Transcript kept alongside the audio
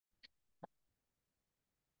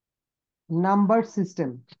Number system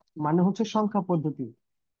মানে হচ্ছে সংখ্যা পদ্ধতি।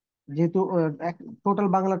 যেহেতু টোটাল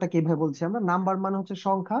বাংলাটা কিভাবে বলছি আমরা, নাম্বার মানে হচ্ছে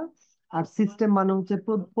সংখ্যা, আর সিস্টেম মানে হচ্ছে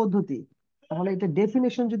পদ্ধতি। তাহলে এটা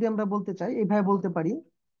ডেফিনেশন যদি আমরা বলতে চাই, এইভাবে বলতে পারি: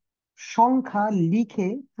 সংখ্যা লিখে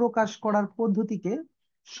প্রকাশ করার পদ্ধতিকে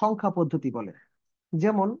সংখ্যা পদ্ধতি বলে।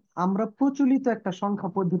 যেমন আমরা প্রচলিত একটা সংখ্যা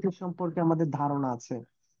পদ্ধতি সম্পর্কে আমাদের ধারণা আছে,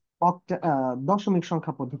 দশমিক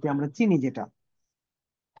সংখ্যা পদ্ধতি আমরা চিনি যেটা।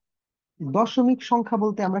 দশমিক সংখ্যা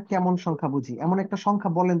বলতে আমরা কেমন সংখ্যা বুঝি? এমন একটা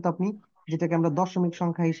সংখ্যা বলেন তো আপনি, যেটাকে আমরা দশমিক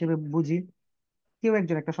সংখ্যা হিসেবে বুঝি। কেউ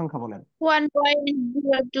একজন একটা সংখ্যা বলেন।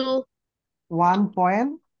 1.02.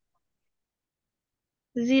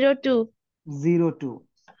 1.02। 02.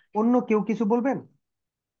 অন্য কেউ কিছু বলবেন?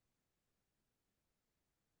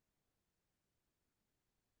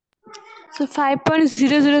 So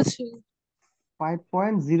 5.003.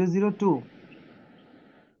 5.002।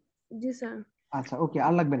 জি স্যার। আচ্ছা, ওকে,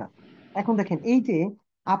 আর লাগবে না। এখন দেখেন, এই যে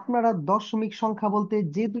আপনারা দশমিক সংখ্যা বলতে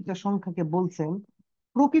যে দুইটা সংখ্যাকে বলছেন,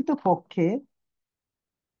 প্রকৃতপক্ষে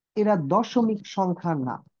এরা দশমিক সংখ্যা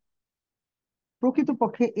না।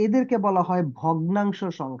 প্রকৃতপক্ষে এদেরকে বলা হয় ভগ্নাংশ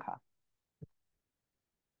সংখ্যা।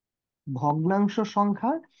 ভগ্নাংশ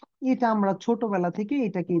সংখ্যা, এটা আমরা ছোটবেলা থেকে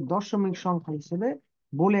এটাকে দশমিক সংখ্যা হিসেবে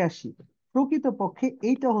বলে আসি। প্রকৃতপক্ষে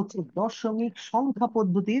এইটা হচ্ছে দশমিক সংখ্যা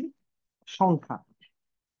পদ্ধতির সংখ্যা।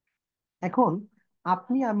 এখন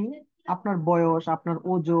আপনি আমি, আপনার বয়স, আপনার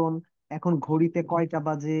ওজন, এখন ঘড়িতে কয়টা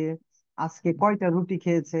বাজে, আজকে কয়টা রুটি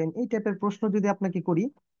খেয়েছেন, এই টাইপের প্রশ্ন যদি আপনাকে করি,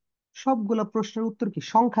 সবগুলা প্রশ্নের উত্তর কি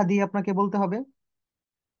সংখ্যা দিয়ে আপনাকে বলতে হবে,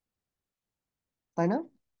 তাই না?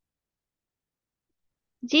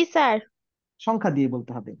 জি স্যার। সংখ্যা দিয়ে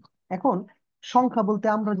বলতে হবে। এখন সংখ্যা বলতে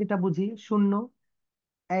আমরা যেটা বুঝি, শূন্য,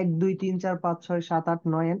 1 2 3 4 5 6 7 8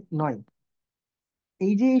 9 9।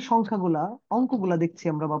 এই যে এই সংখ্যাগুলা, অঙ্কগুলা দেখছি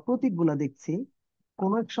আমরা বা প্রতীকগুলা দেখছি,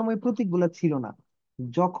 কোন এক সময় প্রতীকগুলা ছিল না।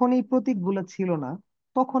 যখন এই প্রতীকগুলা ছিল না,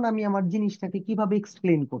 তখন আমি আমার জিনিসটাকে কিভাবে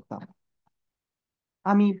এক্সপ্লেন করতাম?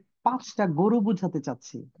 আমি 5টা গরু বুঝাতে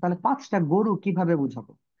চাচ্ছি, তাহলে 5টা গরু কিভাবে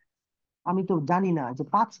বুঝাবো? আমি তো জানি না যে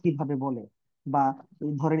 5 কিভাবে বলে। বা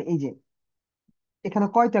এই ধরেন, এই যে এখানে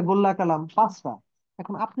কয়টা গোল্লা কালাম? 5টা।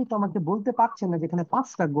 এখন আপনি তো আমাকে বলতে পারছেন না যে এখানে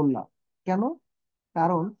 5টা গোল্লা। কেন?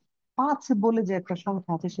 কারণ 5 বলে যে একটা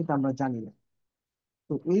সংখ্যা আছে সেটা আমরা জানি না।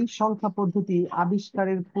 তো এই সংখ্যা পদ্ধতি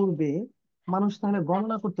আবিষ্কারের পূর্বে মানুষ তাহলে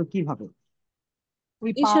গণনা করতো কিভাবে?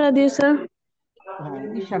 ওই পাঁচ, ইশারা দিয়ে স্যার। হ্যাঁ,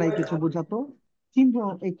 ইশারায় কিছু বোঝাতো, চিহ্ন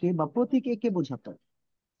এঁকে বা প্রতীক এঁকে বোঝাতো।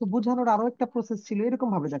 তো বোঝানোর আরো একটা প্রসেস ছিল, এরকম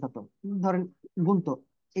ভাবে দেখাতো। ধরেন গুনতো,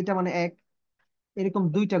 এটা মানে 1, এরকম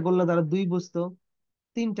 2টা গোল্লা দ্বারা 2 বুঝতো,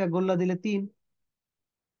 3টা গোল্লা দিলে 3,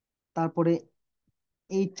 তারপরে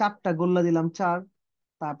এই 4টা গোল্লা দিলাম 4,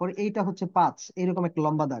 তারপরে এইটা হচ্ছে 5, এরকম একটা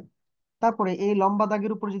লম্বা দাগ। তারপরে এই লম্বা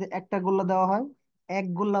দাগের উপর যদি একটা গোল্লা দেওয়া হয়, 1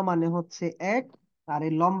 গোল্লা মানে হচ্ছে 1, আর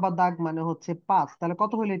এই লম্বা দাগ মানে হচ্ছে 5, তাহলে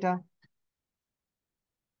কত হইলো এটা?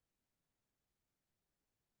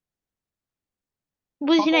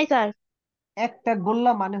 বুঝি কত? নাই স্যার। একটা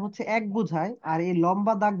গোল্লা মানে হচ্ছে 1 বোঝায়, আর এই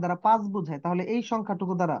লম্বা দাগ দ্বারা 5 বোঝায়, তাহলে এই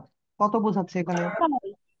সংখ্যাটুকু দ্বারা কত বোঝাচ্ছে এখানে?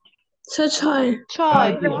 স্যার 6। 6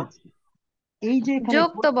 ছয়। বোঝাচ্ছে। এই যে এখানে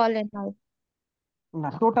যোগ তো বলেন নাই। না,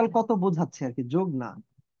 টোটাল কত বোঝাচ্ছে আর কি, যোগ না।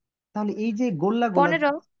 তাহলে এই যে গোল্লা গোলা,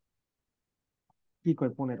 15। কি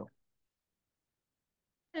কয় 15?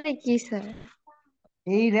 কি স্যার?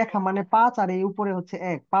 এই রেখা মানে 5, আর এই উপরে হচ্ছে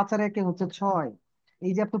 1, 5 আর 1 হচ্ছে 6।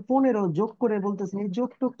 এই যে আপনি 15 যোগ করে বলতেছেন, এই যোগ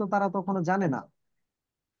টোগ তো তারা তখনো জানে না।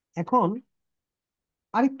 এখন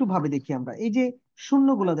আরেকটু ভাবে দেখি আমরা, এই যে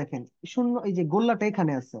শূন্যগুলো দেখেন, শূন্য, এই যে গোল্লাটা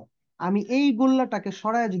এখানে আছে, আমি এই গোল্লাটাকে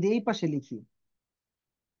সরায় যদি এই পাশে লিখি,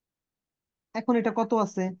 এখন এটা কত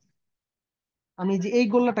আছে? আমি যে এই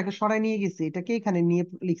গোল্লাটাকে সরায় নিয়ে গেছি, এটাকে এখানে নিয়ে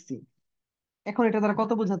লিখছি, এখন এটা দ্বারা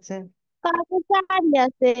কত বোঝাচ্ছে? তারপর চারই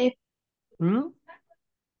আছে। হুম,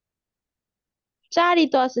 চারই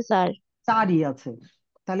তো আছে স্যার। 4ই আছে।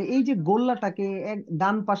 তাহলে এই যে গোল্লাটাকে এক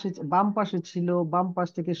ডান পাশে, বাম পাশে ছিল, বাম পাশ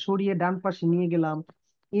থেকে সরিয়ে ডান পাশে নিয়ে গেলাম,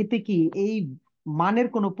 এতে কি এই মানের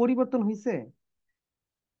কোনো পরিবর্তন হয়েছে?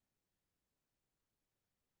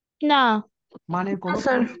 না। মানের না কোনো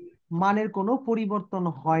স্যার। মানের কোনো পরিবর্তন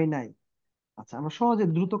হয় নাই। আচ্ছা, আমরা সহজে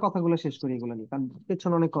দ্রুত কথাগুলো শেষ করি এগুলো নিয়ে, কারণ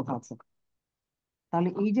পেছনে অনেক কথা আছে। তাহলে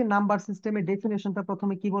এই যে নাম্বার সিস্টেমের ডেফিনেশনটা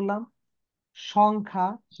প্রথমে কি বললাম? সংখ্যা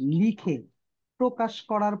লিখে প্রকাশ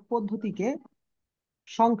করার পদ্ধতিকে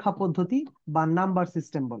সংখ্যা পদ্ধতি বা নাম্বার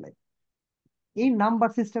সিস্টেম বলে। এই নাম্বার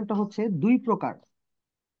সিস্টেমটা হচ্ছে 2 প্রকার।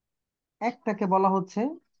 একটাকে বলা হচ্ছে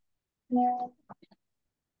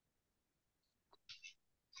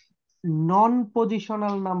নন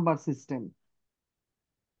পজিশনাল নাম্বার সিস্টেম।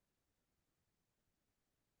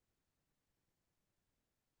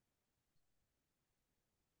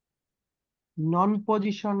 নন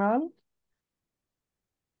পজিশনাল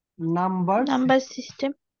নাম্বার। Number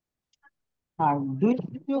system. আর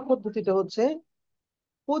দ্বিতীয় পদ্ধতিটা হচ্ছে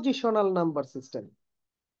পজিশনাল নাম্বার সিস্টেম।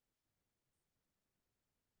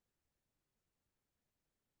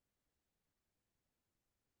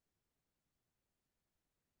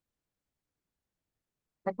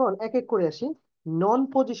 এখন এক এক করে আসি। নন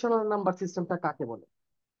পজিশনাল নাম্বার সিস্টেমটা কাকে বলে?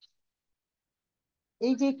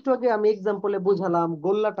 এই যে একটু আগে আমি এক্সাম্পলে বোঝালাম,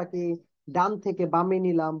 গোল্লাটাকে ডান থেকে বামে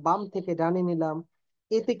নিলাম, বাম থেকে ডানে নিলাম,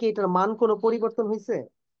 এতে কি এটার মান কোনো পরিবর্তন হয়েছে?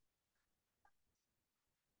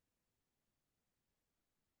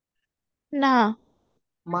 না।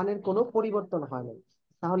 মানের কোনো পরিবর্তন হয় না।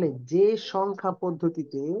 তাহলে যে সংখ্যা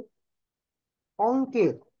পদ্ধতিতে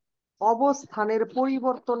অঙ্কের অবস্থানের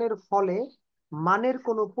পরিবর্তনের ফলে মানের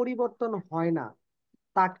কোনো পরিবর্তন হয় না,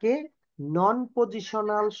 তাকে নন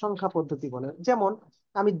পজিশনাল সংখ্যা পদ্ধতি বলে। যেমন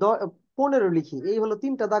আমি 15 লিখি, এই হলো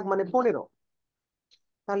 3টা দাগ মানে 15।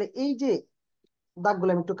 তাহলে এই যে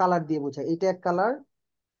দাগগুলো আমি একটু কালার দিয়ে বোঝাই, এটা এক কালার,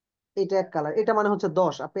 এটা এক কালার, এটা মানে হচ্ছে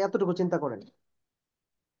 10। আপনি এতটুকু চিন্তা করেন,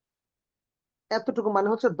 এতটুকু মানে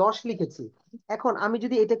হচ্ছে 10 লিখেছি। এখন আমি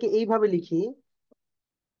যদি এটাকে এইভাবে লিখি,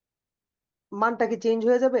 মানটা কি চেঞ্জ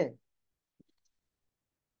হয়ে যাবে?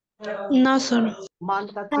 না স্যার।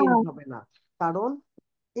 মানটা চেঞ্জ না। হবে না। কারণ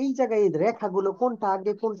এই জায়গায় এই রেখাগুলো কোনটা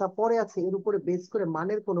আগে কোনটা পরে আছে এর উপরে বেস করে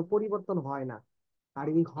মানের কোনো পরিবর্তন হয় না। আর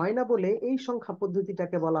এই হয় না বলে এই সংখ্যা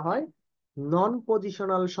পদ্ধতিটাকে বলা হয় নন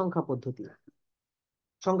পজিশনাল সংখ্যা পদ্ধতি।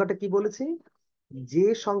 সংখ্যাটা কি বলেছি? যে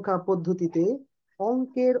সংখ্যা পদ্ধতিতে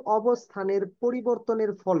অঙ্কের অবস্থানের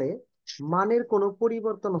পরিবর্তনের ফলে মানের কোনো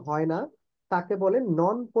পরিবর্তন হয় না, তাকে বলে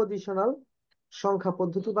নন পজিশনাল সংখ্যা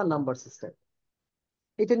পদ্ধতি বা নাম্বার সিস্টেম।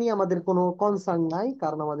 এটা নিয়ে আমাদের কোনো কনসার্ন নাই,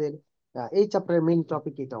 কারণ আমাদের এই চ্যাপ্টারের মেইন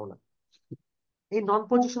টপিক এটাও না। এই নন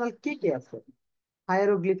পজিশনাল কে কে আছে?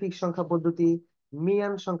 হায়ারোগ্লিফিক সংখ্যা পদ্ধতি,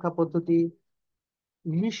 মিয়ান সংখ্যা পদ্ধতি,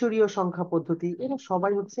 মিশরীয় সংখ্যা পদ্ধতি, এরা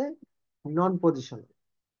সবাই হচ্ছে নন পজিশনাল।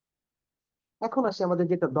 এখন আসি আমাদের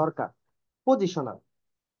যেটা দরকার, পজিশনাল।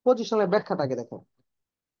 পজিশনাল ব্যাখ্যাটাকে দেখো।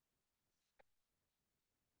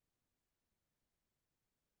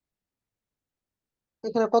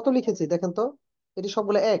 এখানে কত লিখেছি দেখেন তো, এটি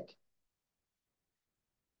সবগুলো এক।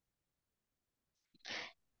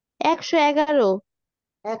 111।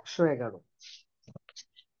 111।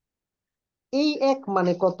 এই এক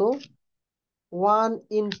মানে কত? 1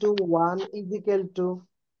 × 1 =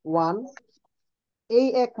 1। এই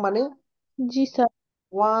এক মানে জি স্যার।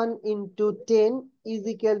 1 ×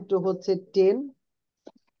 10 হচ্ছে 10।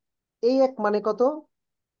 এই এক মানে কত?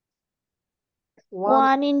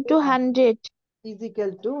 ওয়ান 1 ×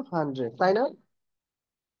 100। 100, তাই না?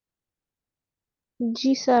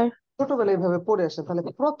 জি স্যার। ছোটবেলায় এইভাবে পড়ে আসে। তাহলে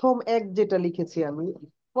প্রথম এক যেটা লিখেছি আমি,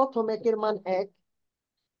 প্রথম একের মান 1,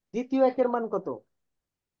 দ্বিতীয় একের মান কত?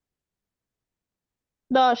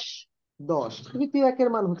 10। 10, তৃতীয় একের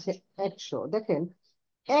মান হচ্ছে 100। দেখেন,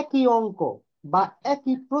 একই অঙ্ক বা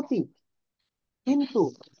একই প্রতীক, কিন্তু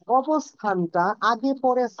অবস্থানটা আগে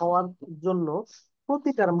পরে হওয়ার জন্য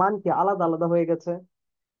প্রতিটার মান কি আলাদা আলাদা হয়ে গেছে?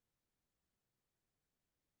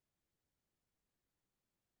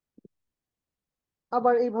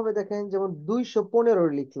 আবার এইভাবে দেখেন, যেমন 215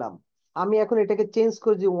 লিখলাম, আমি এখন এটাকে চেঞ্জ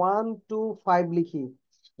করে যে 125 লিখি,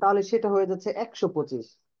 তাহলে সেটা হয়ে যাচ্ছে 125।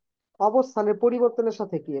 অবস্থানের পরিবর্তনের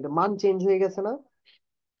সাথে কি এর মান চেঞ্জ হয়ে গেছে না?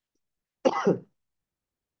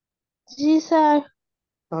 জি স্যার।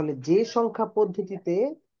 তাহলে যে সংখ্যা পদ্ধতিতে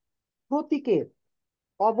প্রতীকের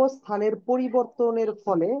অবস্থানের পরিবর্তনের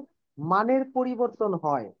ফলে মানের পরিবর্তন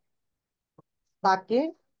হয়, তাকে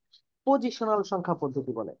পজিশনাল সংখ্যা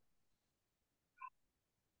পদ্ধতি বলে।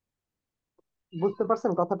 বুঝতে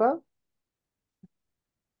পারছেন কথাটা?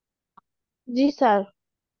 জি স্যার।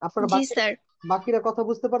 আপনারা জি বাকি স্যার। বাকিরা কথা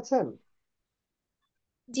বুঝতে পারছেন?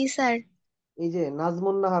 জি স্যার। এই যে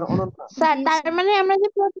নাজমুন নাহার, অনন্যা। স্যার, জি তার স্যার। মানে আমরা যে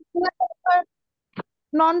প্রতীকগুলো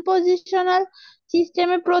নন পজিশনাল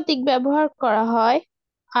সিস্টেমে প্রতীক ব্যবহার করা হয়,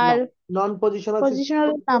 না, আর নন পজিশনাল সিস্টেম পজিশনাল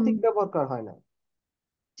নাম। প্রতীক ব্যবহার করা হয় না।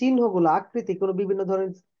 চিহ্নগুলো আকৃতি কোনো বিভিন্ন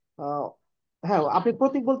ধরনের আহ হ্যাঁ, আপনি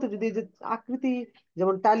প্রতীক বলতে যদি এই যে আকৃতি,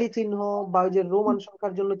 যেমন টালি চিহ্ন বা ওই যে রোমান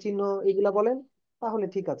সংখ্যার জন্য চিহ্ন, এগুলা বলেন, তাহলে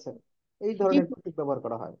ঠিক আছে, এই জি ধরনের প্রতীক ব্যবহার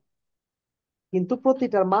করা হয়। কিন্তু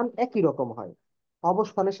প্রতিটার মান একই রকম হয়,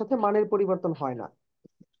 অবস্থানের সাথে মানের পরিবর্তন হয় না।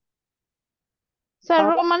 স্যার,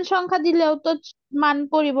 তাহলে রোমান সংখ্যা দিলেও তো মান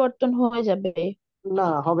পরিবর্তন হয়ে যাবে। না,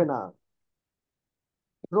 হবে না।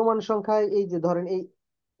 রোমান সংখ্যায় এই যে ধরেন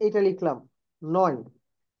এইটা লিখলাম 9,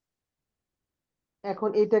 এখন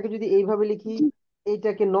এইটাকে যদি এইভাবে লিখি,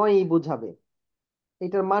 এইটাকে 9ই বোঝাবে,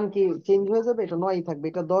 এটার মান কি চেঞ্জ হয়ে যাবে? এটা 9ই থাকবে,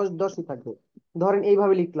 এটা 10 10ই থাকবে। ধরেন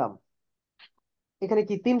এইভাবে লিখলাম, এখানে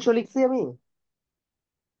কি 300 লিখছি আমি?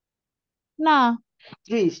 না,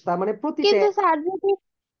 30, তার মানে প্রতিটা কিন্তু স্যার যদি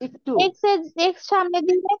একটু। এক্স এর এক্স সামনে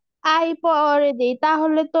দিলে আই পরে দেই,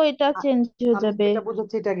 তাহলে তো এটা আ- চেঞ্জ হয়ে আমি যাবে। যেটা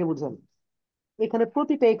বোঝাচ্ছি এটা আগে বুঝেন। এখানে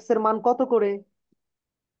প্রতিটা এক্স এর মান কত করে?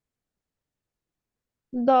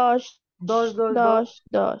 10, 10 10 10। 10,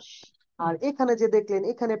 10। আর এখানে যে দেখলেন,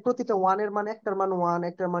 এখানে প্রতিটা ওয়ানের মান, একটার মান 1,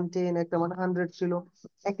 একটার মান 10, একটার মান 100 ছিল।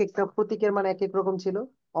 এক একটা প্রতীকের মান এক এক রকম ছিল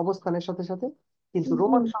অবস্থানের সাথে সাথে। কিন্তু জি।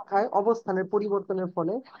 রোমান সংখ্যায় অবস্থানের পরিবর্তনের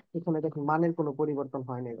ফলে এখানে দেখুন মানের কোনো পরিবর্তন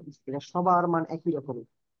হয় না। এটা সবার মান একই রকম।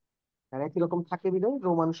 আর একই রকম থাকে বিধায়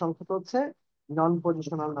রোমান সংখ্যা তো হচ্ছে নন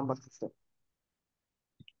পজিশনাল নাম্বার সিস্টেম।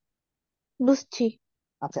 বুঝছি।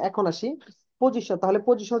 আচ্ছা, এখন আসি পজিশন। তাহলে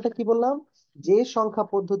পজিশনটা কি বললাম? যে সংখ্যা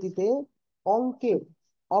পদ্ধতিতে অঙ্কের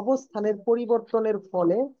অবস্থানের পরিবর্তনের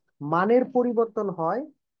ফলে মানের পরিবর্তন হয়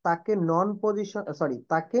তাকে নন পজিশন, সরি,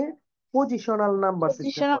 তাকে পজিশনাল নাম্বার সিস্টেম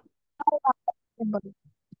পজিশনাল বলে।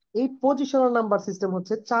 এই পজিশনাল নাম্বার সিস্টেম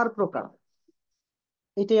হচ্ছে 4 প্রকার।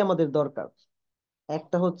 এটাই আমাদের দরকার।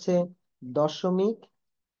 একটা হচ্ছে দশমিক,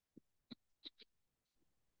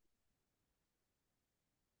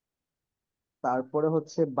 তারপরে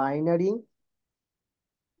হচ্ছে বাইনারি,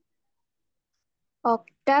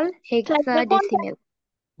 অক্টাল, এটা কোনটা? হেক্সাডেসিমেল।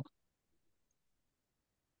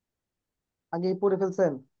 আগেই পড়ে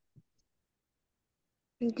ফেলছেন।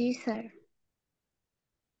 জি স্যার।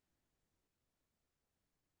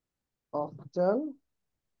 অক্টাল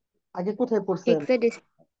আগে কোথায় পড়ছেন?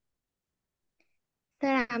 হেক্সাডেসিমেল।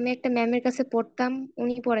 স্যার আমি একটা ম্যামের কাছে পড়তাম,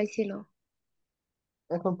 উনি পড়াইছিল।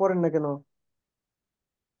 এখন পড়েন না কেন?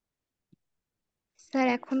 স্যার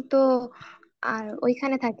এখন তো আর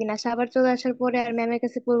ওইখানে থাকি না, সাভার চলে আসার পরে আর ম্যামের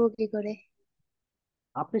কাছে পড়বো কি করে?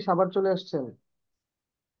 আপনি সাভার চলে আসছেন?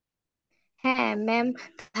 হ্যাঁ ম্যাম,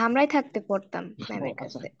 ধামরাই থাকতে পড়তাম ও ম্যামের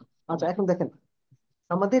আচ্ছা। কাছে। আচ্ছা, এখন দেখেন,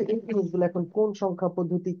 আমাদের এই জিনিসগুলো এখন কোন সংখ্যা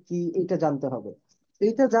পদ্ধতি কি এটা জানতে হবে।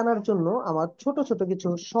 এটা জানার জন্য আমার ছোট ছোট কিছু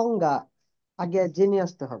সংজ্ঞা আগে জেনে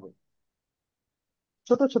আসতে হবে।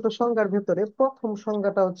 ছোট ছোট সংজ্ঞার ভেতরে প্রথম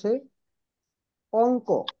সংজ্ঞাটা হচ্ছে অঙ্ক।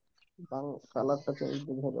 কালারটা চেঞ্জ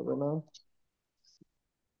বোঝা যাবে না।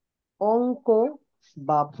 অঙ্ক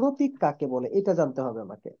বা প্রতীক কাকে বলে এটা জানতে হবে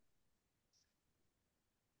আমাকে।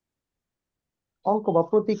 অঙ্ক বা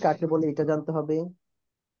প্রতীক কাকে বলে এটা জানতে হবে।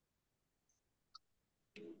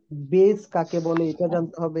 বেস কাকে বলে এটা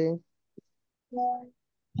জানতে হবে।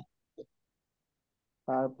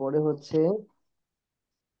 তারপরে হচ্ছে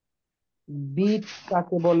বিট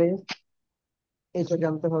কাকে বলে এটা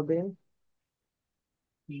জানতে হবে।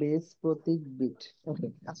 বেস, প্রতীক, বিট। ওকে,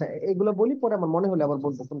 আচ্ছা, এগুলো বলি, পরে আমার মনে হলে আবার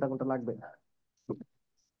বলবো কোনটা কোনটা লাগবে।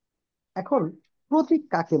 এখন প্রতীক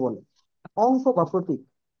কাকে বলে? অঙ্ক বা প্রতীক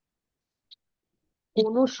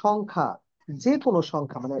কোন সংখ্যা, যে কোনো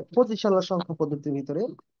সংখ্যা, মানে পজিশনাল সংখ্যা পদ্ধতির ভিতরে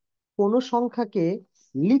কোন সংখ্যাকে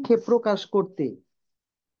লিখে প্রকাশ করতে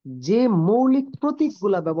যে মৌলিক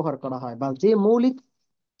প্রতীকগুলা ব্যবহার করা হয় বা যে মৌলিক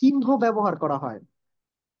চিহ্ন ব্যবহার করা হয়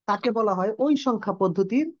তাকে বলা হয় ওই সংখ্যা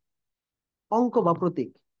পদ্ধতির অঙ্ক বা প্রতীক।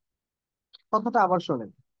 কথাটা আবার শোনেন।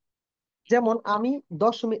 যেমন আমি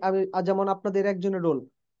দশমিক, আমি যেমন আপনাদের একজনের রোল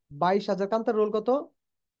 22,000, কান্তার রোল কত?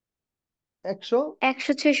 100,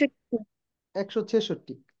 166।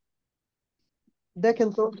 166। দেখেন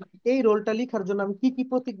তো, এই রোলটা লেখার জন্য আমি কি কি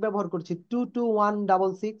প্রতীক ব্যবহার করছি?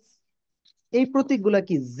 22166। এই প্রতীকগুলা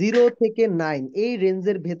কি 0 থেকে 9 এই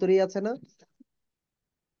রেঞ্জের ভেতরেই আছে না?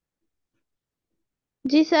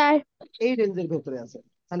 জি স্যার। এই রেঞ্জের ভেতরে আছে।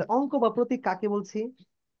 তাহলে অঙ্ক বা প্রতীক কাকে বলছি?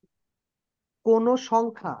 কোন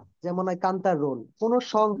সংখ্যা, যেমন এই কান্তার রোল, কোন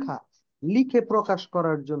সংখ্যা লিখে প্রকাশ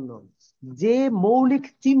করার জন্য যে মৌলিক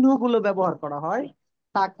চিহ্নগুলো ব্যবহার করা হয়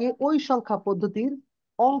তাকে ওই সংখ্যা পদ্ধতির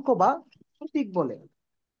অঙ্ক বা প্রতীক বলে।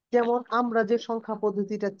 যেমন আমরা যে সংখ্যা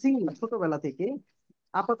পদ্ধতিটা চিনি ছোটবেলা থেকে,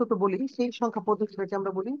 আপাতত বলি সেই সংখ্যা পদ্ধতিটাকে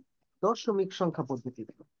আমরা বলি দশমিক সংখ্যা পদ্ধতি।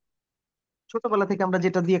 ছোটবেলা থেকে আমরা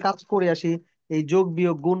যেটা দিয়ে কাজ করে আসি, এই যোগ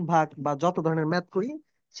বিয়োগ গুণ ভাগ বা যত ধরনের ম্যাথ করি,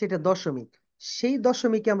 সেটা দশমিক। সেই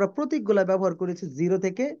দশমিকে আমরা প্রতীকগুলা ব্যবহার করেছি 0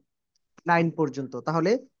 থেকে 9 পর্যন্ত।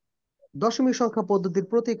 তাহলে দশমিক সংখ্যা পদ্ধতির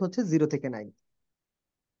প্রতীক হচ্ছে 0 থেকে 9।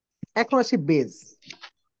 এখন আসি বেজ।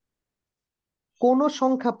 কোন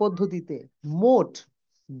সংখ্যা পদ্ধতিতে মোট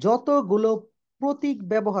যতগুলো প্রতীক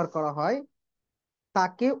ব্যবহার করা হয়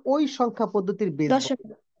তাকে ওই সংখ্যা পদ্ধতির বেজ বলে।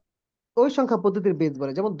 দশমিক। ওই সংখ্যা পদ্ধতির বেজ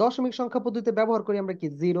বলে। যেমন দশমিক সংখ্যা পদ্ধতিতে ব্যবহার করি আমরা কি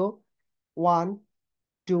 0, 1,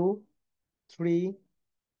 2, 3,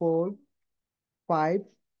 4, 5,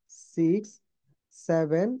 6,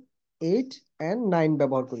 7, 8 and 9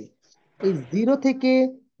 ব্যবহার করি। এই 0 থেকে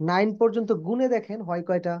 9 পর্যন্ত গুণে দেখেন হয়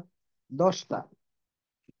কয়টা? 10টা।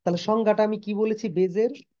 তাহলে সংজ্ঞাটা আমি কি বলেছি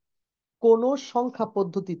বেজের? কোন সংখ্যা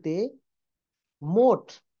পদ্ধতিতে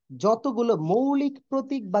মোট যতগুলো মৌলিক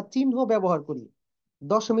প্রতীক বা চিহ্ন ব্যবহার করি।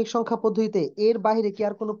 দশমিক সংখ্যা পদ্ধতিতে এর বাইরে কি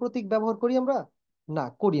আর কোনো প্রতীক ব্যবহার করি আমরা? না,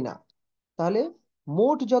 করি না। তাহলে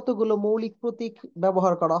মোট যতগুলো মৌলিক প্রতীক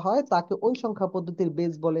ব্যবহার করা হয় তাকে ওই সংখ্যা পদ্ধতির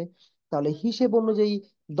বেস বলে। তাহলে হিসেব অনুযায়ী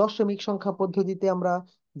দশমিক সংখ্যা পদ্ধতিতে আমরা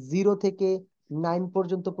 0 থেকে 9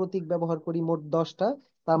 পর্যন্ত প্রতীক ব্যবহার করি মোট 10টা।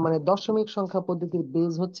 তার মানে দশমিক সংখ্যা পদ্ধতির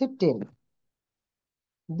বেস হচ্ছে 10।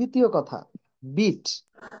 দ্বিতীয় কথা, বিট।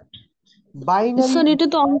 বাইনারি। স্যার এটা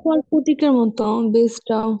তো অঙ্ক আর প্রতীকের মতো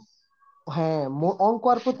বেসটা। হ্যাঁ, অঙ্ক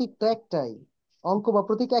আর প্রতীক তো একটাই। অঙ্ক বা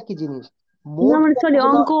প্রতীক একই জিনিস। না মোট মানে সরি, কতগুলো।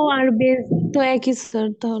 অঙ্ক আর বেস তো একই স্যার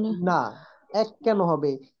তাহলে। না, এক কেন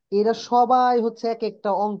হবে? এরা সবাই হচ্ছে এক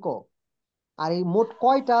একটা অঙ্ক। আর এই মোট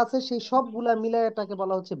কয়টা আছে সেই সবগুলা মিলায় এটাকে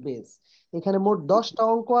বলা হচ্ছে বেজ। এখানে মোট 10টা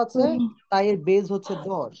অঙ্ক আছে, হুম, তাই এর বেজ হচ্ছে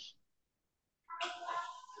 10।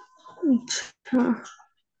 আচ্ছা।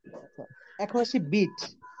 আচ্ছা, এখন আসি বিট।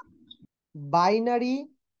 Binary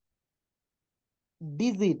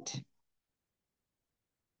digit.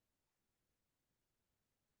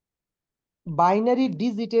 বাইনারি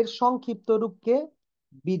ডিজিটের সংক্ষিপ্ত রূপকে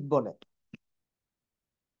বিট বলে।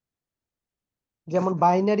 যেমন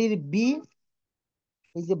বাইনারির বি,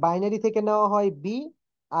 এই যে বাইনারি থেকে নেওয়া হয় বি,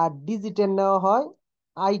 আর ডিজিটের নেওয়া হয়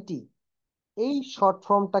আইটি। এই শর্ট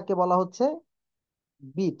ফর্মটাকে বলা হচ্ছে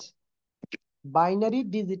বিট। বাইনারি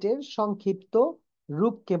ডিজিটের সংক্ষিপ্ত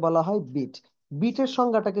রূপকে বলা হয় বিট। বিটের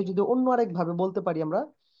সংজ্ঞাটাকে যদি অন্য আরেক ভাবে বলতে পারি আমরা,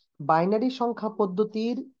 বাইনারি সংখ্যা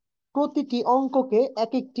পদ্ধতির প্রতিটি অঙ্ককে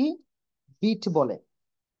এক একটি বিট বলে।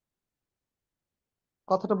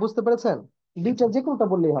 কথাটা বুঝতে পেরেছেন? দুইটা যে কোনটা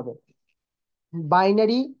বললেই হবে।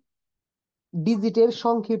 বাইনারি ডিজিটের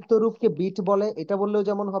সংক্ষিপ্ত রূপকে বিট বলে, এটা বললেও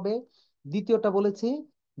যেমন হবে। দ্বিতীয়টা বলেছি,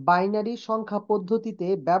 বাইনারি সংখ্যা পদ্ধতিতে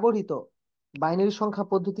ব্যবহৃত। বাইনারি সংখ্যা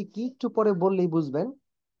পদ্ধতি কি একটু পরে বললেই বুঝবেন।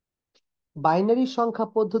 বাইনারি সংখ্যা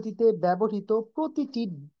পদ্ধতিতে ব্যবহৃত প্রতিটি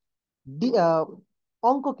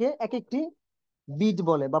অঙ্ককে এক একটি বিট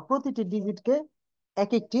বলে, বা প্রতিটি ডিজিটকে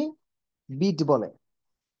এক একটি বিট বলে।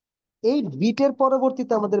 এই বিটের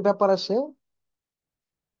পরবর্তীতে আমাদের ব্যাপার আসে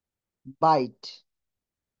বাইট।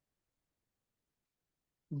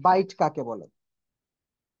 বাইট কাকে বলে?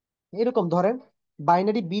 এরকম ধরেন,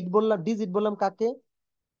 বাইনারি বিট বললাম, ডিজিট বললাম কাকে?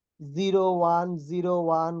 0 1 0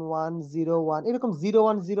 1 1 0 1, এরকম 0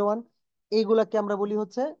 1 0 1, এইগুলাকে আমরা বলি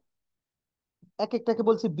হচ্ছে, এক একটাকে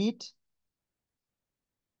বলছি বিট।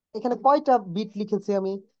 এখানে কয়টা বিট লিখেছি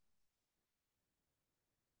আমি?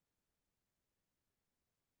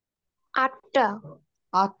 8টা।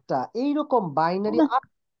 8টা। এইরকম বাইনারি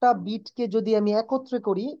 8টা বিটকে যদি আমি একত্রে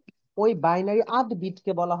করি, ওই বাইনারি 8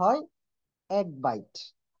 বিটকে বলা হয় 1 বাইট।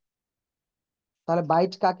 তাহলে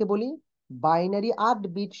বাইট কাকে বলি? বাইনারি 8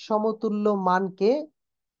 বিট সমতুল্য মানকে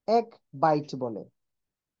 1 বাইট বলে,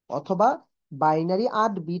 অথবা বাইনারি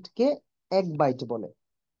 8 বিটকে 1 বাইট বলে।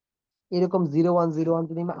 এরকম 0 1 0 1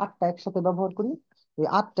 যদি আমি 8টা একসাথে ব্যবহার করি, ওই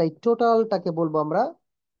 8টাই টোটালটাকে বলবো আমরা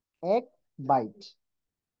 1 বাইট।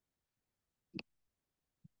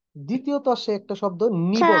 দ্বিতীয়ত আসে একটা শব্দ স্যার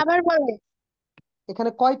নিবল। আবার বলে।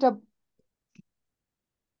 এখানে কয়টা,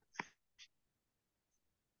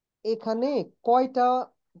 এখানে কয়টা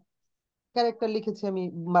ক্যারেক্টার লিখেছি আমি,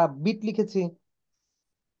 বা বিট লিখেছি?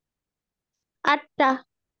 8টা।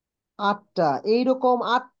 8টা। এইরকম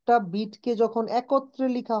 8টা বিটকে যখন একত্রে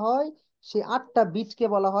লেখা হয়, সেই 8টা বিটকে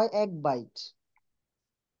বলা হয় 1 বাইট।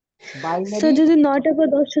 Sir binary. যদি 9টা বা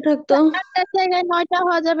 10টা থাকতো। 8টার জায়গায় 9টা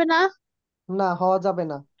হওয়া যাবে না? না, হওয়া যাবে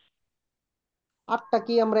না।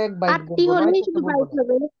 8টাকেই আমরা 1 বাইট 8টি বলবো, হলেই 9টাকে শুধু বলবো বাইট না।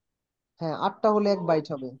 হবে। হ্যাঁ, 8টা হলে 1 বাইট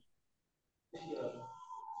হবে।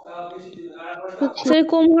 বুঝছি। স্যার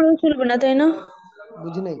কম হলেও চলবে না তাই না?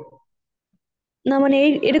 বুঝি নাই। না মানে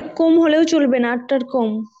এটা কম হলেও চলবে না, 8টার কম।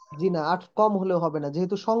 জি না, 8 কম হলেও হবে না,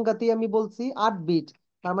 যেহেতু সংজ্ঞাতেই আমি বলছি 8 বিট।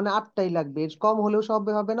 তার মানে 8টাই লাগবে, এর কম হলেও সব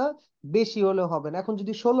হবে না, বেশি হলেও হবে না। এখন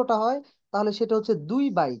যদি 16টা হয়, তাহলে সেটা হচ্ছে 2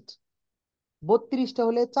 বাইট। 32টা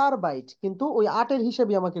হলে 4 বাইট, কিন্তু ওই 8-এর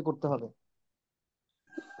হিসাবই আমাকে করতে হবে।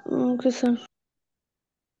 Okay sir.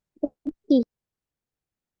 কি?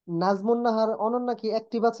 নাজমুন নাহার, অনন্যা কি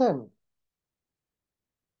অ্যাক্টিভ আছেন?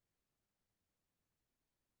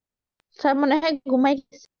 স্যার মনে হয় ঘুমাই।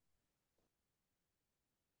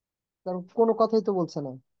 কারণ কোনো কথাই তো বলছে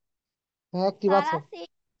না। হ্যাঁ, অ্যাক্টিভ স্যার আছে। আছি।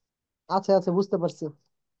 আছে আছে, বুঝতে পারছি।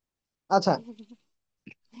 আচ্ছা,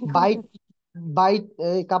 বাইট। বাইট,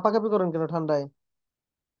 এই কাঁপাকাঁপি করেন কেন ঠান্ডায়?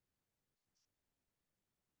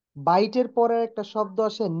 বাইটের পরে একটা শব্দ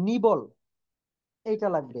আসে নিবল, এইটা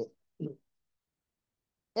লাগবে।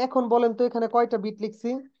 এখন বলেন তো এখানে কয়টা বিট লিখছি?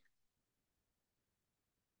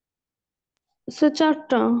 স্যার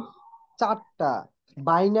 4টা। 4টা।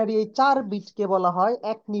 বাইনারি এই 4 বিটকে বলা হয়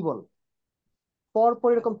এক নিবল। পরপর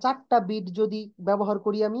এরকম 4টা বিট যদি ব্যবহার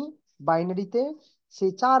করি আমি বাইনারিতে,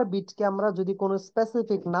 সেই 4 বিটকে আমরা যদি কোনো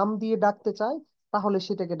স্পেসিফিক নাম দিয়ে ডাকতে চাই, তাহলে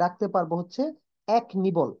সেটাকে ডাকতে পারবো হচ্ছে এক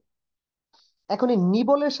নিবল। এখন এই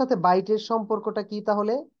নিবলের সাথে বাইটের সম্পর্কটা কি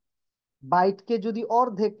তাহলে? বাইটকে যদি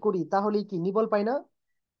অর্ধেক করি তাহলে কি নিবল পাই না?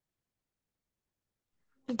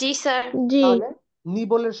 জি স্যার। জি। তাহলে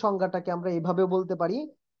নিবলের সংজ্ঞাটাকে আমরা এভাবে বলতে পারি,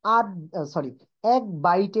 8 এক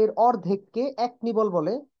বাইটের অর্ধেককে এক নিবল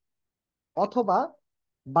বলে, অথবা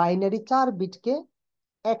বাইনারি 4 বিটকে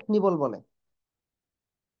এক নিবল বলে।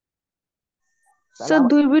 তাহলে স্যার আমার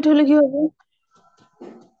 2 বিট হলে কি হবে?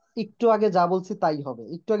 একটু আগে যা বলছি তাই হবে।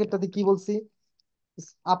 একটু আগেরটাতে কি বলছি?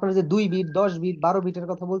 আপনারা যে 2 বিট, 10 বিট, 12 বিটের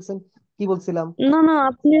কথা বলছেন, কি বলছিলাম? না না,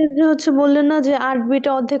 আপনি যে বললেন না যে 8 বিট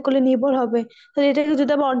অর্ধেক করলে নির্ভর হবে, তাহলে এটাকে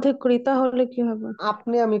যদি আবার অর্ধেক করি তাহলে কি হবে?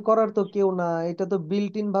 আপনি আমি করার তো কেউ না, এটা তো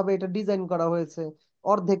বিল্ট ইন ভাবে এটা ডিজাইন করা হয়েছে।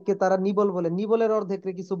 অর্ধেককে তারা নিবল বলে, নিবলের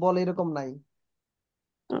অর্ধেককে কিছু বলে এরকম নাই।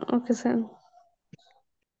 Okay sir.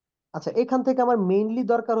 আচ্ছা, এখান থেকে আমার মেইনলি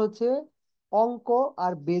দরকার হচ্ছে অঙ্ক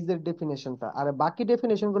আর বেজের ডেফিনেশনটা, আর বাকি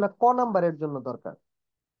ডেফিনেশন গুলা নাম্বারের জন্য দরকার।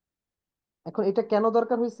 এখন এটা কেন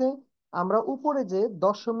দরকার হয়েছে? আমরা উপরে যে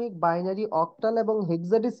দশমিক, বাইনারি, অক্টাল এবং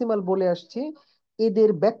হেক্সাডেসিমাল বলে আসছি, এদের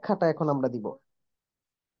ব্যাখ্যাটা এখন আমরা দিব।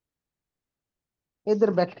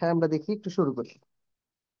 এদের ব্যাখ্যা আমরা দেখি, একটু শুরু করি।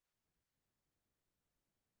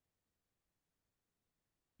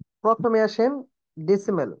 প্রথমে আসেন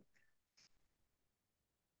ডেসিমেল।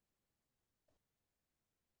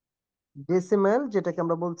 ডেসিমেল যেটাকে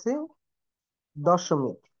আমরা বলছি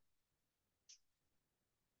দশমিক।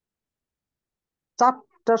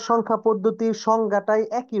 4টা সংখ্যা পদ্ধতির সংজ্ঞাটাই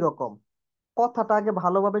একই রকম। কথাটা আগে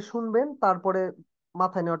ভালোভাবে শুনবেন, তারপরে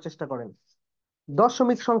মাথায় নেওয়ার চেষ্টা করেন।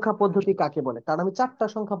 দশমিক সংখ্যা পদ্ধতি কাকে বলে? কারণ আমি 4টা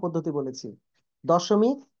সংখ্যা পদ্ধতি বলেছি,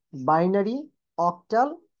 দশমিক, বাইনারি, অক্টাল,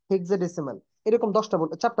 হেক্সাডেসিমাল, এরকম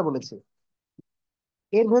 4টা বলেছি।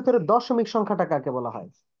 এর ভেতরে দশমিক সংখ্যাটা কাকে বলা হয়?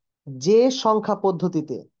 যে সংখ্যা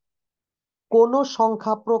পদ্ধতিতে কোন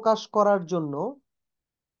সংখ্যা প্রকাশ করার জন্য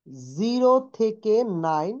 0 থেকে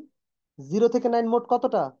 9, 0 থেকে 9 মোট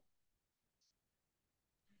কতটা?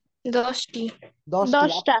 10টি। 10টি।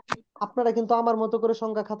 10টা। আপনারা কিন্তু আমার মতো করে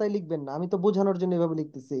সংখ্যা খাতায় লিখবেন না, আমি তো বোঝানোর জন্য এভাবে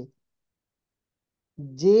লিখতেছি।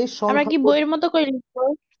 যে আমরা সংখ্যা কি বইয়ের মতো করে লিখবো?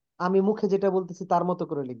 আমি মুখে যেটা বলতেছি তার মতো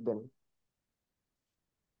করে লিখবেন।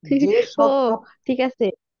 যে ও, সংখ্যা ঠিক আছে।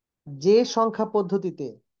 যে সংখ্যা পদ্ধতিতে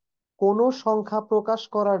কোন সংখ্যা প্রকাশ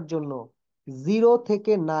করার জন্য 0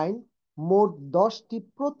 থেকে 9 মোট 10টি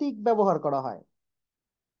প্রতীক ব্যবহার করা হয়,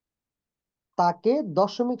 তাকে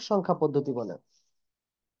দশমিক সংখ্যা পদ্ধতি বলে।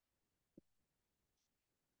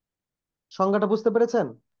 সংজ্ঞাটা বুঝতে পেরেছেন?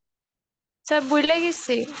 স্যার ভুলে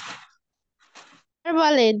গেছি। আর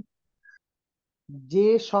বলেন। যে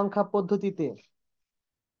সংখ্যা পদ্ধতিতে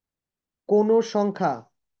কোন সংখ্যা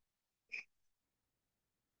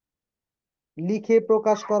লিখে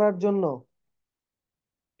প্রকাশ করার জন্য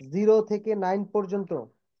 0 থেকে 9 পর্যন্ত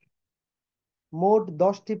মোট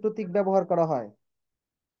 10টি প্রতীক ব্যবহার করা হয়,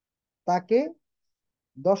 তাকে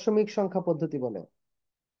দশমিক সংখ্যা পদ্ধতি বলে।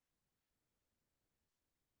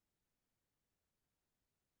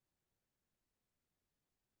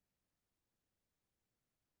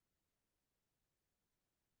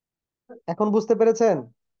 এখন বুঝতে পেরেছেন?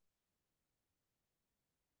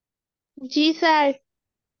 জি স্যার।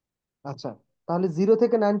 আচ্ছা, তাহলে 0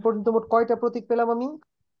 থেকে 9 পর্যন্ত মোট কয়টা প্রতীক পেলাম আমি?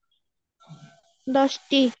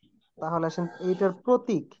 10টি। তাহলে আসেন এইটার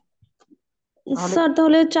প্রতীক। তাহলে স্যার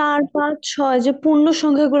তাহলে 4, 5, 6 যে পূর্ণ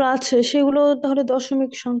সংখ্যাগুলো আছে সেগুলো তাহলে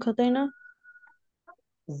দশমিক সংখ্যা, তাই না?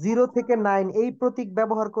 0 থেকে 9 এই প্রতীক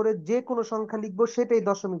ব্যবহার করে যে কোনো সংখ্যা লিখবো সেটাই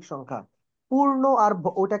দশমিক সংখ্যা। পূর্ণ আর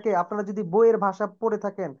ওটাকে আপনারা যদি বইয়ের ভাষা পড়ে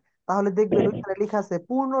থাকেন তাহলে দেখবেন ওইখানে লেখা আছে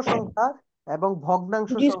পূর্ণ সংখ্যা এবং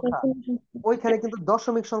ভগ্নাংশ জি স্যার, সংখ্যা। পূর্ণ সংখ্যা। ওইখানে কিন্তু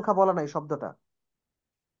দশমিক সংখ্যা বলা নাই শব্দটা, ও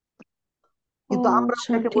কিন্তু আমরা আচ্ছা,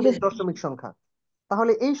 ওটাকে ঠিক বলি আছে। দশমিক সংখ্যা।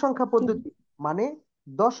 তাহলে এই সংখ্যা পদ্ধতি মানে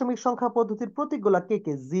দশমিক সংখ্যা পদ্ধতির প্রতীকগুলা কে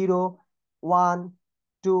কে? 0, 1,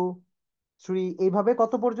 2, 3, এইভাবে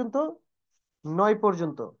কত পর্যন্ত? 9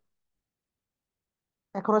 পর্যন্ত।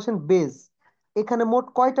 এখন আসেন বেজ। এখানে মোট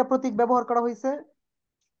কয়টা প্রতীক ব্যবহার করা হয়েছে?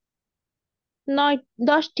 9,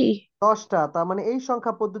 10টি। 10টা। তার মানে এই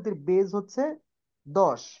সংখ্যা পদ্ধতির বেজ হচ্ছে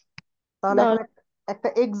 10। তাহলে এখন 10। একটা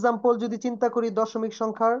এক্সাম্পল যদি চিন্তা করি দশমিক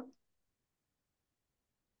সংখ্যার,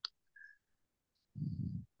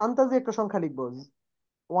 আন্দাজে একটা সংখ্যা লিখবো,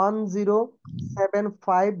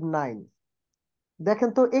 10759। দেখেন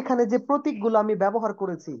তো এখানে যে প্রতীকগুলো আমি ব্যবহার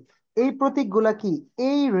করেছি, এই প্রতীকগুলা কি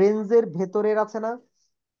এই রেঞ্জের ভেতরের আছে না?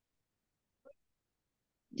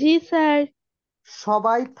 জি স্যার।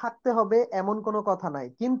 সবাই থাকতে হবে এমন কোনো কথা নাই,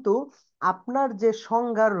 কিন্তু আপনার যে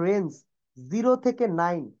সংজ্ঞার রেঞ্জ 0 থেকে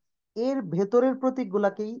 9, এর ভেতরের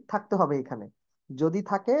প্রতীকগুলাকেই থাকতে হবে এখানে। যদি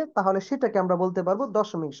থাকে তাহলে সেটাকে আমরা বলতে পারবো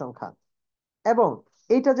দশমিক সংখ্যা। এবং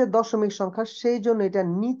এটা যে দশমিক সংখ্যা সেই জন্য এটা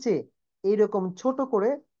নিচে এইরকম ছোট করে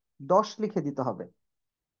 10 লিখে দিতে হবে।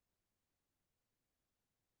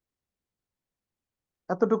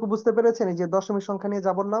 এতটুকু বুঝতে পেরেছেন এই যে দশমিক সংখ্যা নিয়ে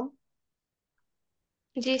যা বললাম?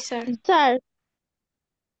 জি স্যার। স্যার,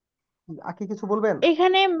 আকি কিছু বলবেন?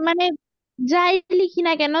 এখানে মানে যাই লিখি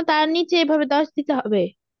না কেন তার নিচে এভাবে 10 দিতে হবে?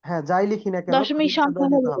 হ্যাঁ, যাই লিখি না কেন তার দশমিক নিচে সংখ্যা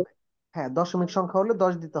 10 দিতে হলে? হবে। হ্যাঁ, দশমিক সংখ্যা হলে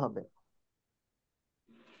 10 দিতে হবে।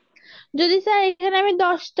 যদি স্যার এখানে আমি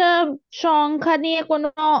 10টা সংখ্যা নিয়ে কোনো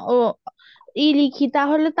ও, লিখি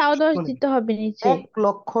তাহলে তাও 10 শুনুন, দিতে হবে নিচে? 1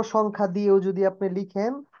 লক্ষ সংখ্যা দিয়েও যদি আপনি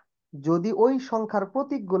লিখেন, যদি ওই সংখ্যার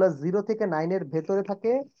প্রতীকগুলো 0 থেকে 9-এর ভেতরে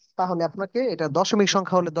থাকে, তাহলে আপনাকে এটা দশমিক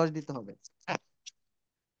সংখ্যা হলে 10 দিতে হবে।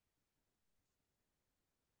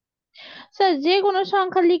 স্যার যে কোনো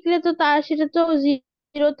সংখ্যা লিখলে তো তার সেটা তো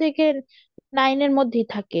 0 থেকে 9-এর মধ্যেই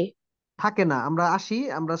থাকে। থাকে না, আমরা আসি,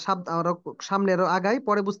 আমরা আরো সামনে আরো আগাই,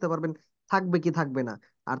 পরে বুঝতে পারবেন থাকবে কি থাকবে না।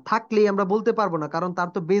 আর থাকলেই আমরা বলতে পারবো না, কারণ তার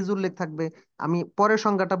তো বেজ উল্লেখ থাকবে। আমি পরের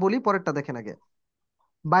সংখ্যাটা বলি, পরেরটা দেখেন আগে।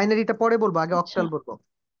 বাইনারিটা পরে বলবো, আগে আচ্ছা। অক্টাল বলবো।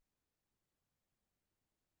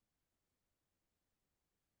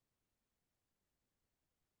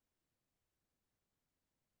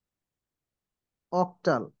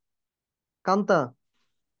 অক্টাল, কান্তা,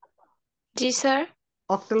 জি স্যার।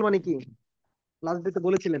 অক্টাল মানে কি লাস্ট ডেতে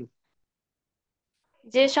বলেছিলেন?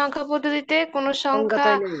 যে সংখ্যা পদ্ধতিতে কোনো সংখ্যা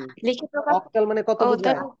সংজ্ঞাটাই নেই। লিখে প্রকাশ। অক্টাল মানে কত ও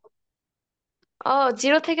বোঝায়? তাহলে, ও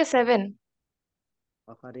 0 থেকে 7।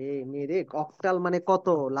 আরে মেরে, অক্টাল মানে কত?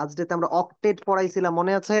 লাস্ট ডেতে আমরা অক্টেট পড়াইছিলাম,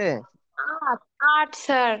 মনে আছে? 8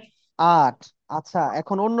 স্যার। 8। আচ্ছা,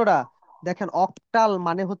 এখন অন্যরা দেখেন, অক্টাল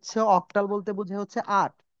মানে হচ্ছে, অক্টাল বলতে বুঝে হচ্ছে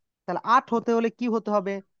 8। তাহলে 8 হতে হলে কি হতে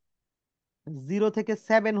হবে? 0 থেকে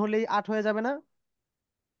 7 হলেই 8 হয়ে যাবে না?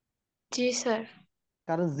 জি স্যার।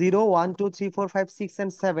 কারণ 0 1 2 3 4 5 6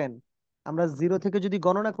 and 7, আমরা 0 থেকে যদি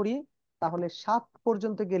গণনা করি, তাহলে 7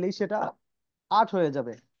 পর্যন্ত গেলেই সেটা 8 হয়ে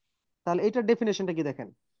যাবে। তাহলে এটার ডেফিনেশনটা কি দেখেন,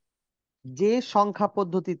 যে সংখ্যা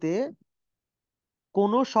পদ্ধতিতে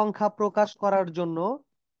কোনো সংখ্যা প্রকাশ করার জন্য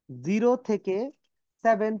 0 থেকে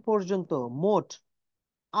 7 পর্যন্ত মোট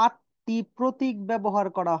 8টি প্রতীক ব্যবহার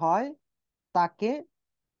করা হয়, তাকে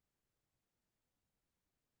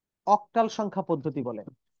অক্টাল সংখ্যা পদ্ধতি বলে।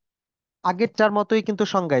 আগেরটার মতোই কিন্তু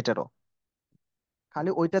সংজ্ঞা এটারও,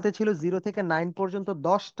 খালি ওইটাতে ছিল 0 থেকে 9 পর্যন্ত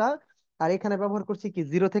 10টা, আর এখানে ব্যবহার করছি কি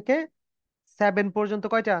 0 থেকে 7 পর্যন্ত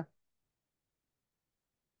কয়টা?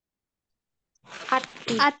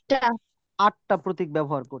 8টি। 8টা। 8টা প্রতীক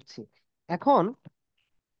ব্যবহার করছি। এখন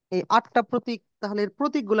এই 8টা প্রতীক, তাহলে এর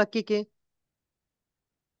প্রতীকগুলা কে কে?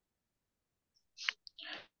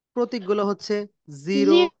 প্রতীকগুলো হচ্ছে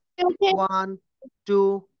 0, 0 1, 2,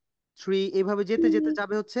 3, এভাবে যেতে যেতে থেকে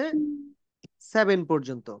যাবে হচ্ছে 7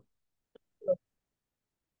 পর্যন্ত।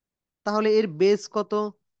 তাহলে এর বেস কত?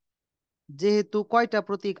 যেহেতু কয়টা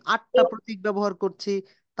প্রতীক, 8টা প্রতীক ব্যবহার করছি,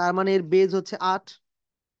 তার মানে এর বেজ হচ্ছে 8।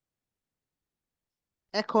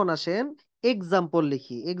 এখন আসেন এক্সাম্পল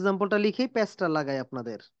লিখি, এক্সাম্পলটা লিখেই প্যাচটা লাগাই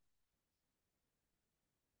আপনাদের।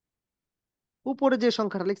 উপরে যে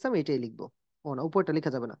সংখ্যাটা লিখলাম এটাই লিখবো। ও না, উপরটা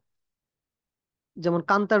লেখা যাবে না, যেমন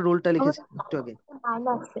কান্তার রোলটা লিখেছি একটু আগে।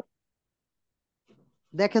 আছে।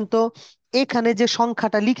 দেখেন তো, এখানে যে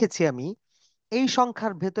সংখ্যাটা লিখেছি আমি, এই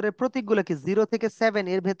সংখ্যার ভেতরে প্রতীকগুলো কি 0 থেকে 7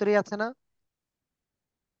 এর ভেতরেই আছে না?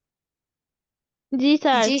 জি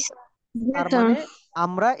স্যার। জি স্যার। জি তার স্যার। মানে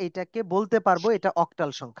আমরা এটাকে বলতে পারবো এটা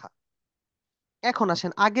অক্টাল সংখ্যা। এখন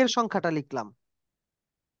আসেন আগের সংখ্যাটা লিখলাম,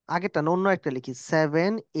 আগেরটা না, অন্য একটা লিখি,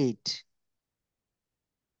 7, 8।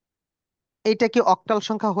 এইটা কি অক্টাল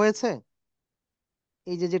সংখ্যা হয়েছে?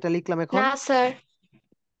 এই যে যেটা লিখলাম এখন। না স্যার।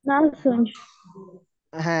 না স্যার।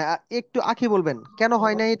 হ্যাঁ, একটু আঁকি বলবেন কেন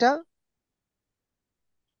হয় না এটা?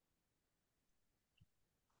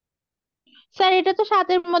 স্যার এটা তো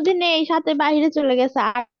 7-এর মধ্যে নেই, 7-এর বাইরে চলে গেছে,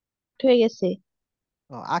 8 হয়ে গেছে।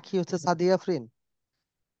 আঁকি হচ্ছে সাদিয়া আফরিন।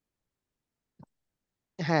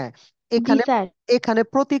 হ্যাঁ, জি এখানে স্যার। এখানে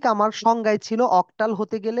প্রতীক আমার সংজ্ঞায় ছিল অক্টাল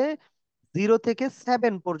হতে গেলে 0 থেকে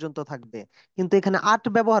 7 পর্যন্ত থাকবে, কিন্তু এখানে 8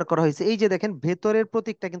 ব্যবহার করা হয়েছে। এই যে দেখেন ভেতরের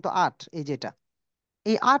প্রতীকটা কিন্তু 8, এই যেটা,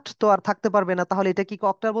 এই 8 তো আর থাকতে পারবে না, তাহলে এটা কি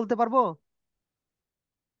অক্টাল বলতে পারবো?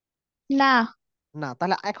 না। না।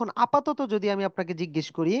 তাহলে এখন আপাতত যদি আমি আপনাকে জিজ্ঞেস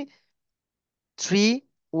করি 3,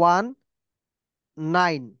 1,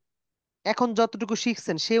 9, এখন যতটুকু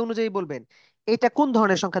শিখছেন সেই অনুযায়ী বলবেন এটা কোন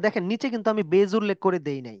ধরনের সংখ্যা। দেখেন নিচে কিন্তু আমি বেজ উল্লেখ করে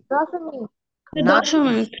দেই নাই। দশমিক। না, 10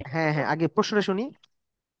 মিনিট। হ্যাঁ হ্যাঁ, আগে প্রশ্নটা শুনি।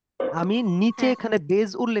 আমি নিচে হ্যাঁ। এখানে বেজ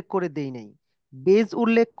উল্লেখ করে দেই নাই, বেজ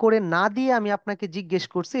উল্লেখ করে না দিয়ে আমি আপনাকে জিজ্ঞেস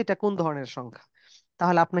করছি এটা কোন ধরনের সংখ্যা।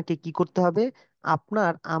 তাহলে আপনাকে কি করতে হবে,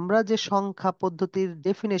 আমরা যে সংখ্যা পদ্ধতির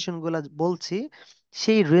ডেফিনেশন গুলা বলছি,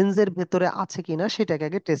 সেই রেঞ্জের ভেতরে আছে কিনা সেটাকে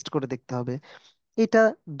আগে টেস্ট করে দেখতে হবে। এটা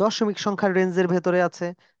দশমিক সংখ্যার রেঞ্জের ভেতরে আছে,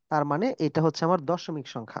 তার মানে এটা হচ্ছে আমার দশমিক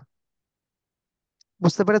সংখ্যা।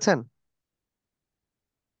 বুঝতে পেরেছেন?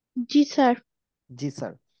 জি স্যার। জি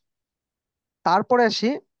স্যার। তারপরে আসি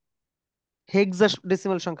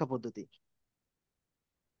হেক্সাডেসিমাল সংখ্যা পদ্ধতি।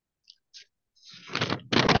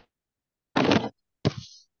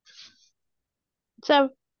 স্যার,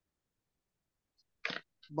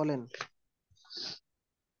 বলেন।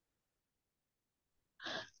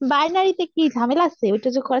 বাইনারিতে কি ঝামেলা আছে, ওইটা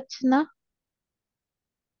যে করাচ্ছে না?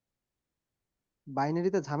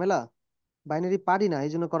 বাইনারিতে ঝামেলা? বাইনারি পারি না,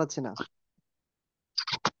 এই জন্য করাচ্ছি না।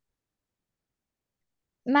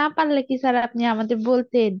 না পারলে কি স্যার আপনি আমাদের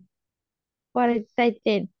বলতেন, পরে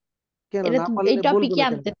চাইতেন। কেন এটা না তো এই পারলে বলবো টপিকে না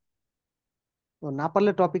কেন? আনতেন। ও, না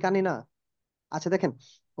পারলে টপিক আনি না? আচ্ছা দেখেন,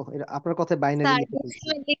 আপনার কথায় বাইনারি স্যার লিখে ফেলছি।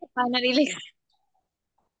 ডেসিমেল লিখে বাইনারি লিখে।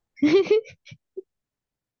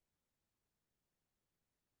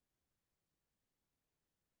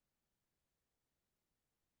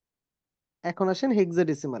 এখন আসেন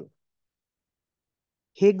হেক্সাডেসিমাল।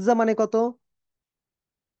 হেক্সা মানে কত?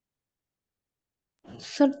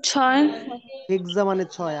 স্যার 6। হেক্সা মানে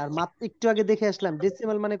 6, আর মাত্র একটু আগে দেখে আসলাম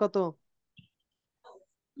ডেসিমাল মানে কত?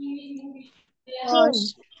 10।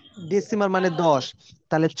 ডেসিমাল মানে 10।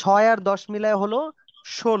 তাহলে 6 আর 10 মিলায় হলো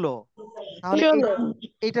 16। তাহলে চলো।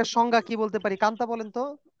 এইটার সংজ্ঞা কি বলতে পারি? কান্তা বলেন তো।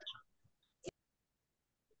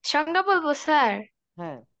 সংজ্ঞা বলবো স্যার?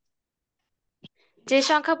 হ্যাঁ। যে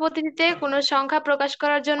সংখ্যা পদ্ধতিতে কোনো সংখ্যা প্রকাশ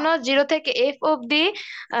করার জন্য 0 থেকে F অবধি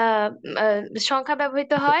আহ, আহ, সংখ্যা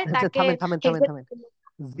ব্যবহৃত হয় আচ্ছা তাকে থামেন থামেন থামেন থামেন।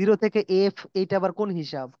 0 থেকে F এইটা আবার কোন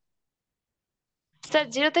হিসাব? স্যার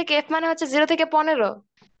 0 থেকে F মানে হচ্ছে 0 থেকে 15।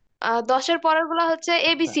 10-এর পরের গুলা হচ্ছে আচ্ছা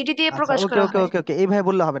ABCD দিয়ে আচ্ছা, প্রকাশ ওকে করা ওকে হয়। ওকে ওকে, এইভাবে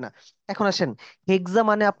বললে হবে না। এখন আসেন, হেক্সা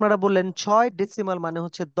মানে আপনারা বললেন 6, ডেসিমাল মানে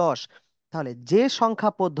হচ্ছে 10। তাহলে যে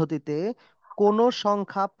সংখ্যা পদ্ধতিতে কোন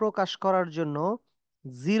সংখ্যা প্রকাশ করার জন্য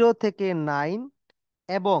 0 থেকে 9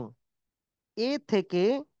 এবং A থেকে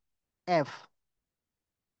F,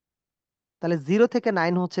 তাহলে 0 থেকে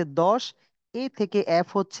 9 হচ্ছে 10, A থেকে F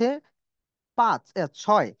হচ্ছে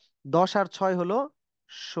 6, 10 আর 6 হলো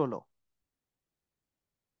 16।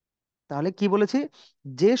 তাহলে কি বলেছি?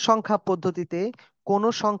 যে সংখ্যা পদ্ধতিতে কোন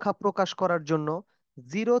সংখ্যা প্রকাশ করার জন্য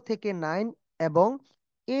 0 থেকে 9 এবং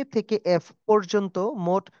A থেকে F পর্যন্ত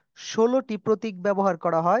মোট 16টি প্রতীক ব্যবহার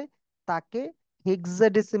করা হয় তাকে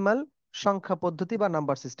হেক্সাডেসিমাল সংখ্যা পদ্ধতি বা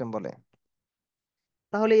নাম্বার সিস্টেম বলে।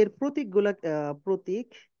 তাহলে এর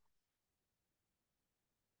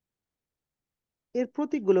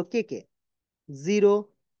প্রতীকগুলো কে কে? 0,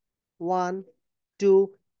 1, 2,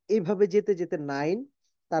 এইভাবে যেতে যেতে 9,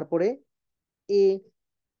 তারপরে A,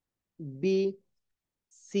 B,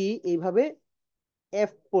 C, এইভাবে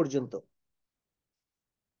F পর্যন্ত।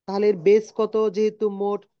 তাহলে এর বেস কত? যেহেতু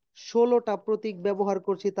মোট 16টা প্রতীক ব্যবহার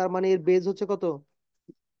করছি, তার মানে এর বেস হচ্ছে কত?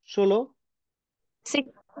 16।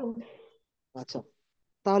 16। আচ্ছা,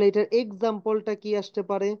 তাহলে এটার এক্সাম্পলটা কি আসতে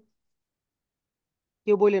পারে?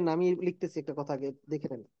 কেউ বললেন না, আমি লিখতেছি একটা কথা, আগে দেখে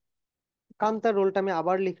নেন। কান্তার রোলটা আমি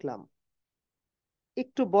আবার লিখলাম।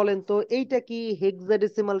 একটু বলেন তো, এইটা কি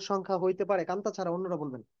হেক্সাডেসিমাল সংখ্যা হইতে পারে? কান্তা ছাড়া অন্যরা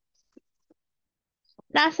বলবেন।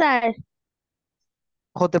 না স্যার।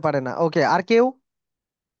 হতে পারে না। ওকে, আর কেউ?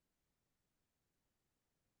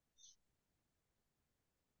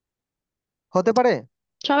 হতে পারে।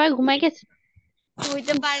 সবাই ঘুমাই গেছে।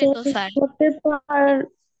 হইতে পারে স্যার তো স্যার। হতে পার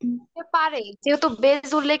হতে পারে, যেহেতু বেজ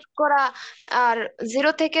উল্লেখ করা আর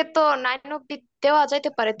 0 থেকে তো 9 অব্দি দেওয়া যাইতে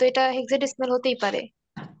পারে, তো এটা হেক্সাডেসিমাল হতেই পারে।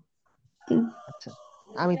 আচ্ছা,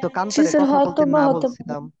 আমি তো জি কান্তারে স্যার, কথা হয়তো বলতে বা না হতে পারে।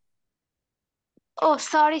 বলছিলাম। ও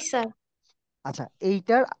সরি স্যার। আচ্ছা,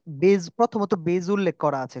 এইটার বেজ, প্রথমত বেজ উল্লেখ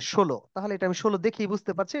করা আছে 16, তাহলে এটা আমি 16 দেখেই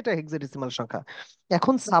বুঝতে পারছি এটা হেক্সাডেসিমাল সংখ্যা।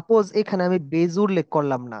 এখন সাপোজ এখানে আমি বেজ উল্লেখ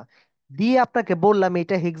করলাম না, দিয়ে আপনাকে বললাম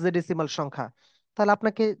এটা হেক্সাডেসিমাল সংখ্যা, তাহলে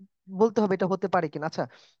আপনাকে বলতে হবে এটা হতে পারে কিনা। আচ্ছা,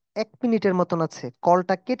 1 মিনিটের মতন আছে,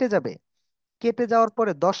 কলটা কেটে যাবে। কেটে যাওয়ার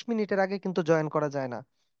পরে 10 মিনিটের আগে কিন্তু জয়েন করা যায় না,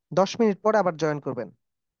 10 মিনিট পরে আবার জয়েন করবেন।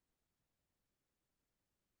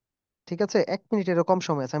 ঠিক আছে, 1 মিনিটেরও কম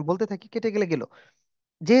সময় আছে, আমি বলতে থাকি, কেটে গেলে গেল।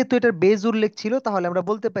 যেহেতু এটার বেজ উল্লেখ ছিল, তাহলে আমরা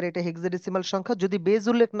বলতে পারি এটা হেক্সাডেসিমাল সংখ্যা। যদি বেজ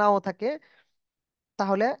উল্লেখ নাও থাকে,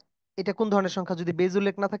 তাহলে এটা কোন ধরনের সংখ্যা যদি বেজ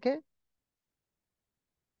উল্লেখ না থাকে?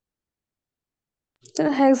 Sir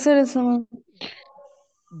hexadecimal.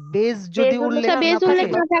 বেজ যদি বেজ উল্লেখ উল্লেখ স্যার, না বেজ থাকে উল্লেখ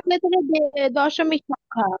থাকে, না থাকলে তাহলে দশমিক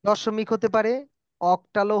সংখ্যা। দশমিক হতে পারে,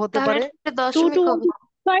 অক্টালও হতে তাহলে পারে। এটা টু টু দশমিক হবে।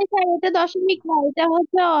 সরি স্যার, এটা দশমিক না, এটা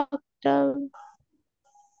হচ্ছে অক্টাল।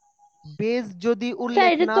 বেজ যদি স্যার, উল্লেখ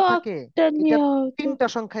এটা না তো থাকে, এটা অক্টালিয়া হতো। তিনটা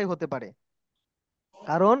সংখ্যাই হতে পারে,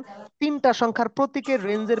 কারণ তিনটা সংখ্যার প্রতীকের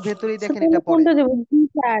রেঞ্জের ভেতরেই স্যার দেখেন তাহলে এটা পড়ে। কোনটা দেবো? জি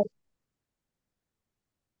স্যার।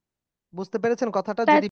 বুঝতে পেরেছেন কথাটা? স্যার, যদি